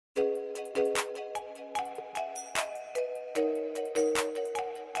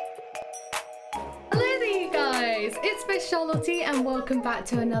MissCharlottie and welcome back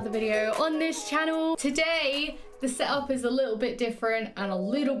to another video on this channel. Today the setup is a little bit different and a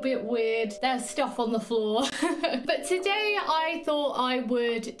little bit weird. There's stuff on the floor. But today I thought I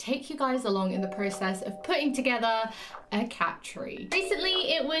would take you guys along in the process of putting together a cat tree.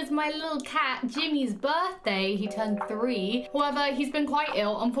 Recently it was my little cat Jimmy's birthday. He turned 3. However, he's been quite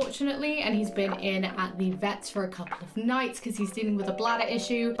ill unfortunately, and he's been in at the vets for a couple of nights because he's dealing with a bladder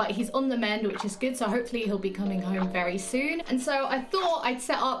issue, but he's on the mend, which is good, so hopefully he'll be coming home very soon. And so I thought I'd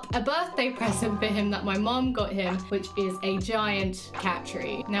set up a birthday present for him that my mom got him, which is a giant cat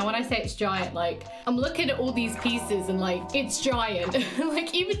tree. Now when I say it's giant, like, I'm looking at all these pieces and like, it's giant.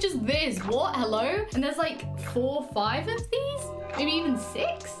 Like even just this, what, hello? And there's like 4 or 5 of these, maybe even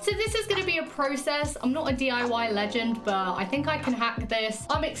 6. So this is gonna be a process. I'm not a DIY legend, but I think I can hack this.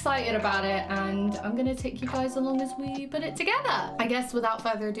 I'm excited about it and I'm gonna take you guys along as we put it together. I guess without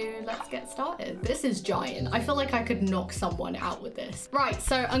further ado, let's get started. This is giant. I feel like I could knock someone out with this. Right,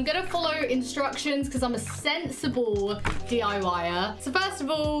 so I'm gonna follow instructions because I'm a sensible DIYer. So first of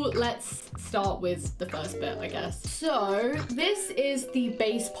all, let's start with the first bit, I guess. So this is the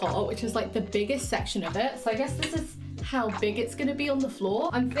base part, which is like the biggest section of it. So I guess this is how big it's gonna be on the floor.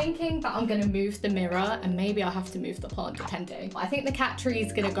 I'm thinking that I'm gonna move the mirror and maybe I'll have to move the plant depending. I think the cat tree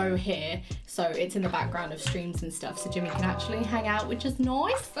is gonna go here, so it's in the background of streams and stuff, so Jimmy can actually hang out, which is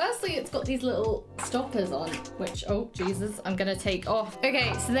nice. Firstly, it's got these little stoppers on, which, oh Jesus, I'm gonna take off.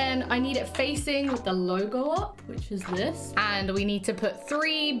 Okay, so then I need it facing with the logo up, which is this. And we need to put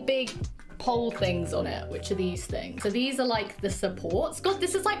 3 big pole things on it, which are these things. So these are like the supports. God,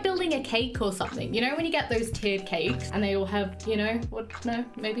 this is like building a cake or something. You know when you get those tiered cakes and they all have, you know, what, no,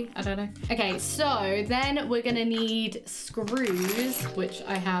 maybe, I don't know. Okay, so then we're gonna need screws, which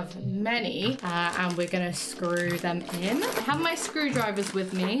I have many, and we're gonna screw them in. I have my screwdrivers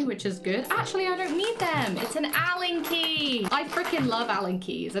with me, which is good. Actually, I don't need them. It's an Allen key. I freaking love Allen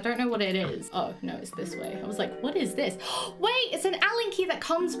keys. I don't know what it is. Oh, no, it's this way. I was like, what is this? Wait, it's an Allen key that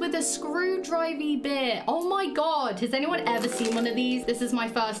comes with a screwdriver bit. Oh my God. Has anyone ever seen one of these? This is my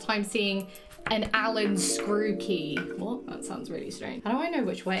first time seeing an Allen screw key. What? That sounds really strange. How do I know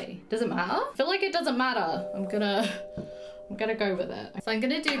which way? Does it matter? I feel like it doesn't matter. I'm gonna go with it. So I'm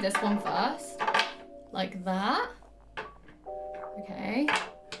gonna do this one first. Like that. Okay.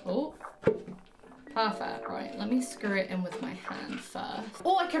 Oh. Perfect, right, let me screw it in with my hand first.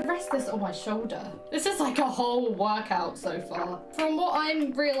 Oh, I can rest this on my shoulder. This is like a whole workout so far. From what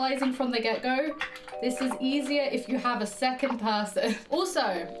I'm realizing from the get-go, this is easier if you have a second person.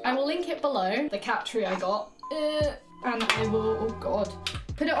 Also, I will link it below, the cat tree I got. And I will, oh God,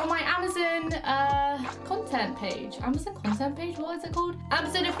 put it on my Amazon content page. Amazon content page, what is it called?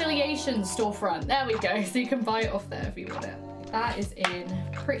 Amazon affiliation storefront, there we go. So you can buy it off there if you want it. That is in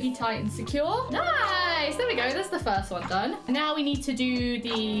pretty tight and secure. Nice, there we go, that's the first one done. Now we need to do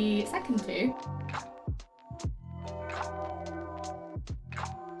the second 2.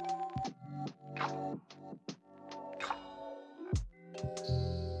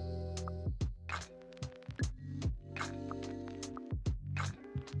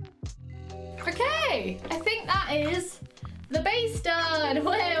 Okay, I think that is the base done.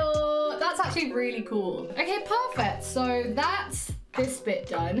 Well, that's actually really cool. Okay, perfect. So that's this bit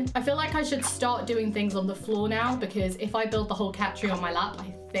done. I feel like I should start doing things on the floor now because if I build the whole cat tree on my lap,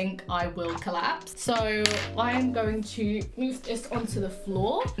 I think I will collapse. So I'm going to move this onto the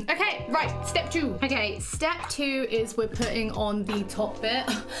floor. Okay, right, step 2. Okay, step 2 is we're putting on the top bit.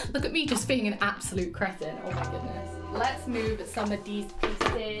 Look at me just being an absolute cretin. Oh my goodness. Let's move some of these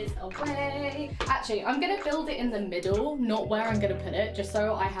pieces away. Actually, I'm gonna build it in the middle, not where I'm gonna put it, just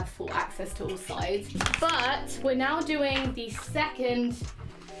so I have full access to all sides. But we're now doing the second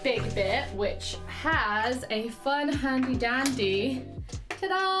big bit, which has a fun, handy dandy,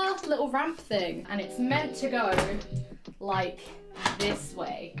 ta-da, little ramp thing. And it's meant to go like this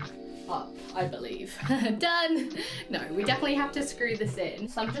way. Up, I believe. Done. No, we definitely have to screw this in.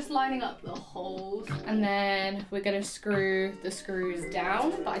 So I'm just lining up the holes and then we're gonna screw the screws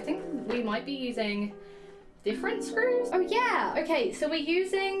down. But I think we might be using different screws. Oh yeah, okay, so we're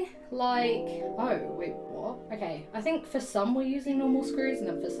using like, oh wait, what? Okay, I think for some we're using normal screws and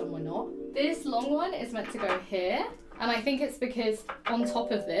then for some we're not. This long one is meant to go here. And I think it's because on top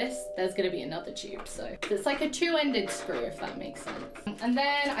of this, there's gonna be another tube. So it's like a 2-ended screw, if that makes sense. And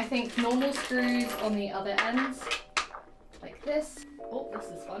then I think normal screws on the other ends, like this. Oh, this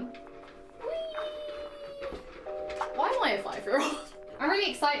is fun. Whee! Why am I a 5-year-old? I'm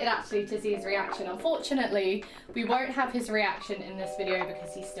really excited actually to see his reaction. Unfortunately, we won't have his reaction in this video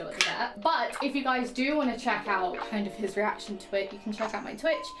because he's still at the vet. But if you guys do want to check out kind of his reaction to it, you can check out my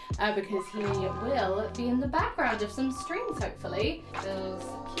Twitch because he will be in the background of some streams, hopefully. Feels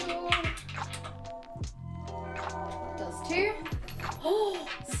secure. That does too. Oh,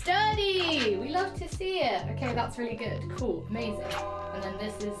 sturdy! We love to see it. Okay, that's really good. Cool, amazing. And then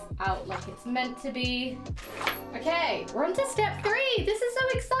this is out like it's meant to be. Okay, we're on to step 3. This is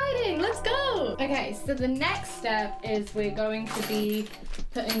so exciting. Let's go. Okay, so the next step is we're going to be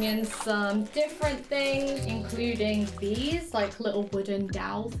putting in some different things, including these like little wooden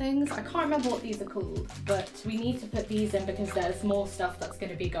dowel things. I can't remember what these are called, but we need to put these in because there's more stuff that's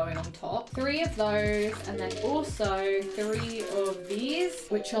going to be going on top. 3 of those, and then also 3 of these,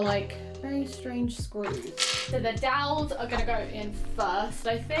 which are like very strange screws. So the dowels are gonna go in first,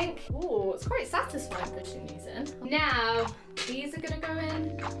 I think. Oh, it's quite satisfying pushing these in. Now, these are gonna go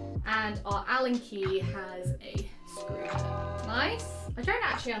in, and our Allen key has a screw. Nice. I don't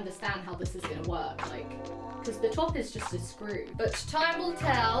actually understand how this is gonna work, like, because the top is just a screw. But time will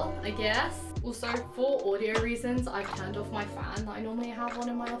tell, I guess. Also, for audio reasons, I've turned off my fan that I normally have on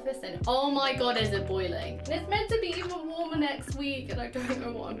in my office, and oh my god, is it boiling. And it's meant to be even warmer next week, and I don't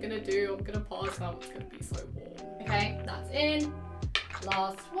know what I'm gonna do. I'm gonna pass out, it's gonna be so warm. Okay, that's in.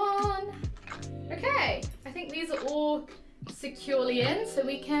 Last one. Okay, I think these are all securely in, so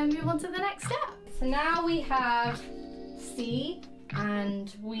we can move on to the next step. So now we have C,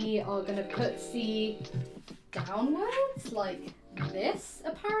 and we are gonna put C downwards, like this,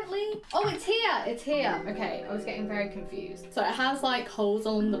 apparently. Oh, it's here, it's here. Okay, I was getting very confused. So it has like holes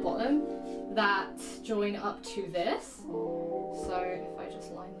on the bottom that join up to this. So if I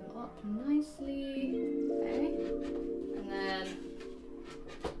just line them up nicely, okay, and then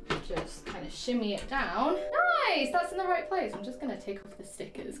just kind of shimmy it down. Nice, that's in the right place. I'm just gonna take off the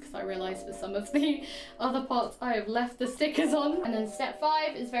stickers because I realized for some of the other parts I have left the stickers on. And then step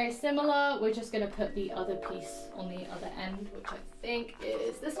 5 is very similar. We're just gonna put the other piece on the other end, which I think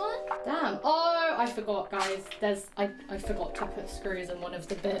is this one. Damn, oh, I forgot, guys. I forgot to put screws in one of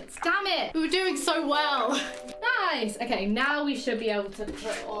the bits. Damn it, we were doing so well. Nice, okay, now we should be able to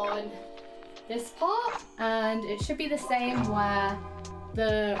put on this part, and it should be the same where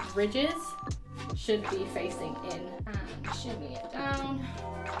the ridges should be facing in, and shimmy it down.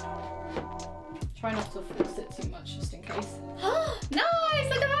 Try not to force it too much just in case. Nice,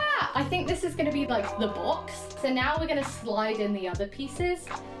 look at that! I think this is gonna be like the box. So now we're gonna slide in the other pieces,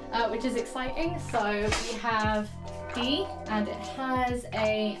 which is exciting. So we have D, and it has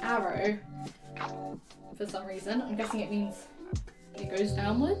a arrow for some reason. I'm guessing it means it goes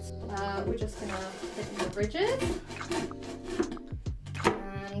downwards. We're just gonna put in the ridges.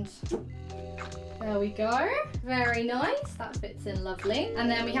 And there we go. Very nice. That fits in lovely.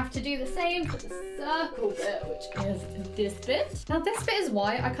 And then we have to do the same for the circle bit, which is this bit. Now this bit is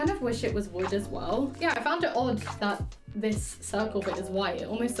white. I kind of wish it was wood as well. Yeah, I found it odd that this circle bit is white. It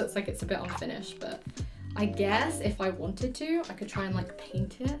almost looks like it's a bit unfinished, but I guess if I wanted to, I could try and like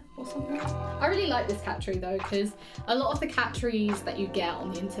paint it or something. I really like this cat tree though, because a lot of the cat trees that you get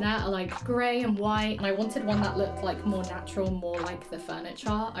on the internet are like grey and white, and I wanted one that looked like more natural, more like the furniture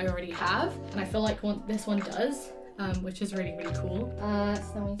I already have, and I feel like this one does, which is really, really cool.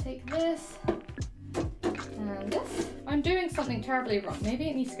 So then we take this and this. I'm doing something terribly wrong. Maybe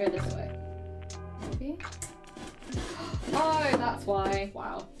it needs to go this way. Maybe. Oh, that's why.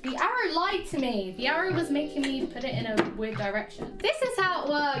 Wow. The arrow lied to me. The arrow was making me put it in a weird direction. This is how it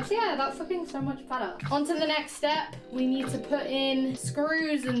works. Yeah, that's looking so much better. On to the next step. We need to put in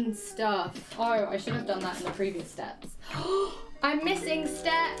screws and stuff. Oh, I should have done that in the previous steps. I'm missing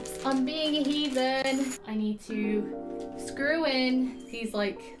steps. I'm being a heathen. I need to screw in these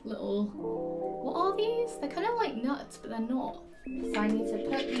like little, what are these? They're kind of like nuts, but they're not. So I need to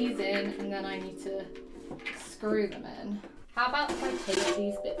put these in, and then I need to screw them in. How about if I take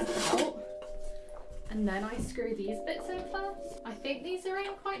these bits out and then I screw these bits in first? I think these are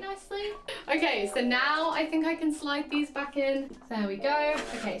in quite nicely. Okay, so now I think I can slide these back in. There we go.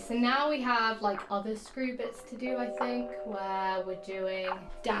 Okay, so now we have like other screw bits to do, I think, where we're doing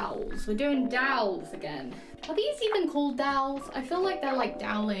dowels. We're doing dowels again. Are these even called dowels? I feel like they're like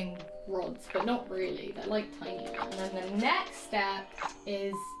doweling rods, but not really. They're like tiny. And then the next step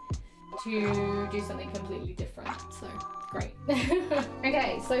is to do something completely different, so great.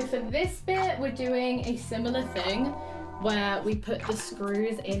 Okay, so for this bit we're doing a similar thing where we put the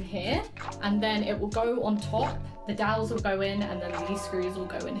screws in here, and then it will go on top, the dowels will go in, and then these screws will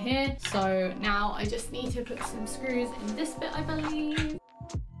go in here. So now I just need to put some screws in this bit, I believe.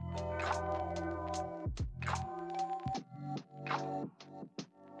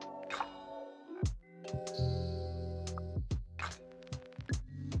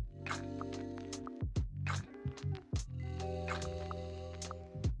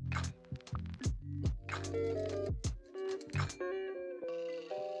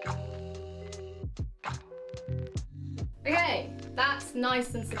 that's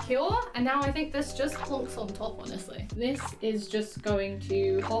nice and secure. And now I think this just plonks on top, honestly. This is just going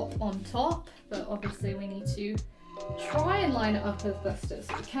to pop on top, but obviously we need to try and line it up as best as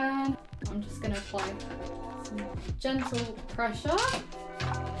we can. I'm just gonna apply some gentle pressure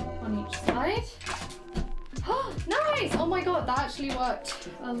on each side. Oh, nice! Oh my god, that actually worked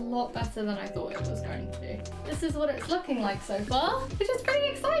a lot better than I thought it was going to. This is what it's looking like so far, which is pretty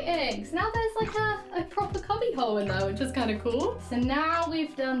exciting. So now there's like a proper cubby hole in there, which is kind of cool. So now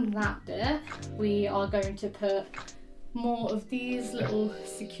we've done that bit, we are going to put more of these little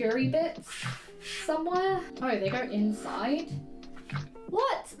security bits somewhere. Oh, they go inside?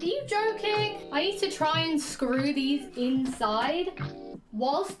 What? Are you joking? I need to try and screw these inside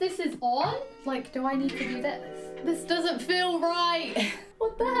whilst this is on? Like, do I need to do this? This doesn't feel right.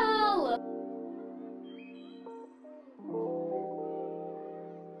 What the hell?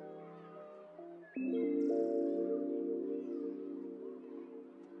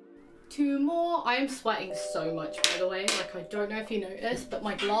 Two more. I am sweating so much, by the way. Like, I don't know if you noticed, but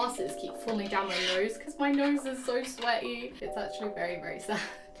my glasses keep falling down my nose because my nose is so sweaty. It's actually very, very sad.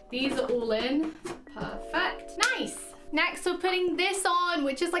 These are all in. Perfect. Nice. Next, we're putting this on,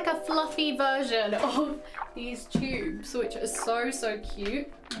 which is like a fluffy version of these tubes, which are so, so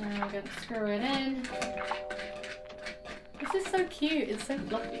cute. And we're gonna screw it in. This is so cute. It's so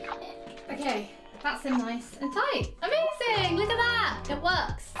fluffy. Okay. That's in nice and tight. Amazing, look at that, it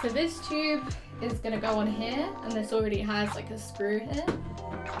works. So this tube is gonna go on here, and this already has like a screw here.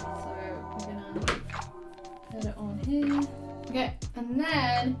 So we're gonna put it on here. Okay, and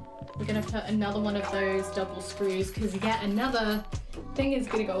then we're gonna put another one of those double screws because yet another thing is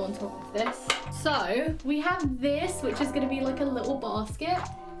gonna go on top of this. So we have this, which is gonna be like a little basket.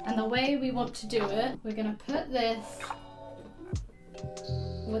 And the way we want to do it, we're gonna put this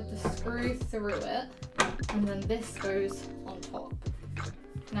with the screw through it, and then this goes on top.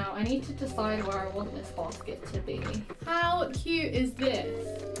 Now I need to decide where I want this basket to be. How cute is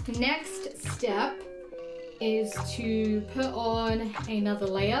this? Next step is to put on another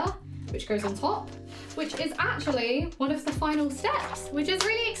layer, which goes on top, which is actually one of the final steps, which is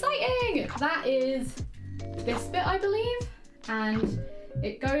really exciting. That is this bit, I believe, and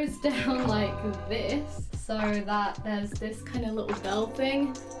it goes down like this, so that there's this kind of little bell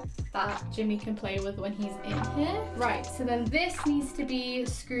thing that Jimmy can play with when he's in here. Right, so then this needs to be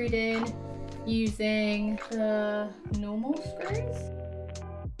screwed in using the normal screws.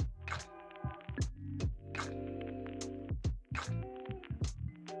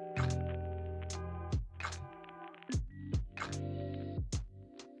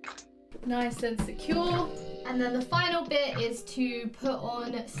 Nice and secure. And then the final bit is to put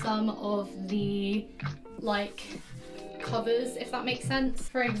on some of the like covers, if that makes sense.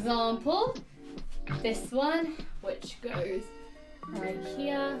 For example, this one, which goes right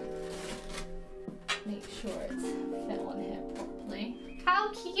here. Make sure it's fit on here properly.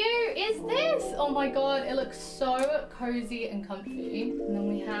 How cute is this? Oh my god, it looks so cozy and comfy. And then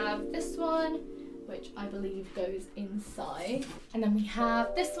we have this one, which I believe goes inside. And then we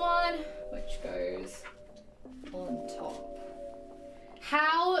have this one, which goes on top.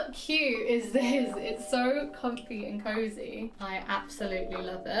 How cute is this? It's so comfy and cozy. I absolutely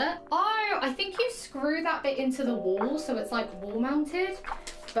love it. Oh, I think you screw that bit into the wall so it's like wall mounted,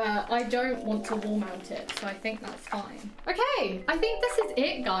 but I don't want to wall mount it, so I think that's fine. Okay, I think this is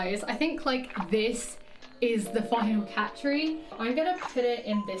it, guys. I think like this is the final cat tree. I'm gonna put it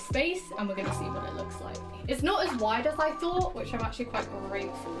in this space and we're gonna see what it looks like. It's not as wide as I thought, which I'm actually quite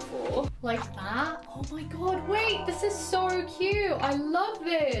grateful for. Like that. Oh my god, wait, this is so cute. I love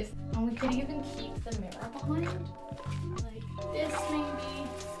this. And we could even keep the mirror behind. Like this maybe.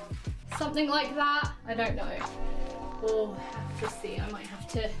 Something like that. I don't know. We'll have to see. I might have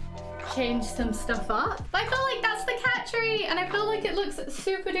to change some stuff up. But I feel like that's the cat tree and I feel like it looks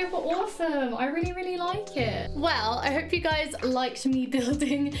super duper awesome. I really, really like it. Well, I hope you guys liked me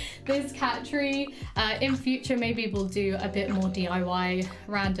building this cat tree. In future, maybe we'll do a bit more DIY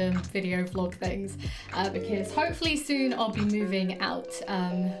random video vlog things because hopefully soon I'll be moving out.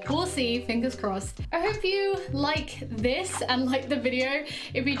 We'll see, fingers crossed. I hope you like this and like the video.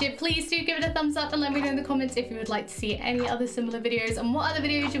 If you did, please do give it a thumbs up and let me know in the comments if you would like to see any other similar videos and what other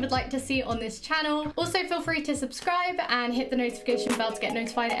videos you would like to see on this channel. Also, feel free to subscribe and hit the notification bell to get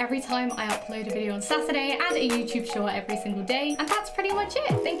notified every time I upload a video on Saturday and a YouTube short every single day. And that's pretty much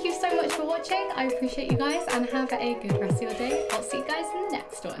it. Thank you so much for watching. I appreciate you guys and have a good rest of your day. I'll see you guys in the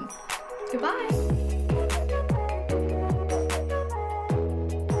next one. Goodbye.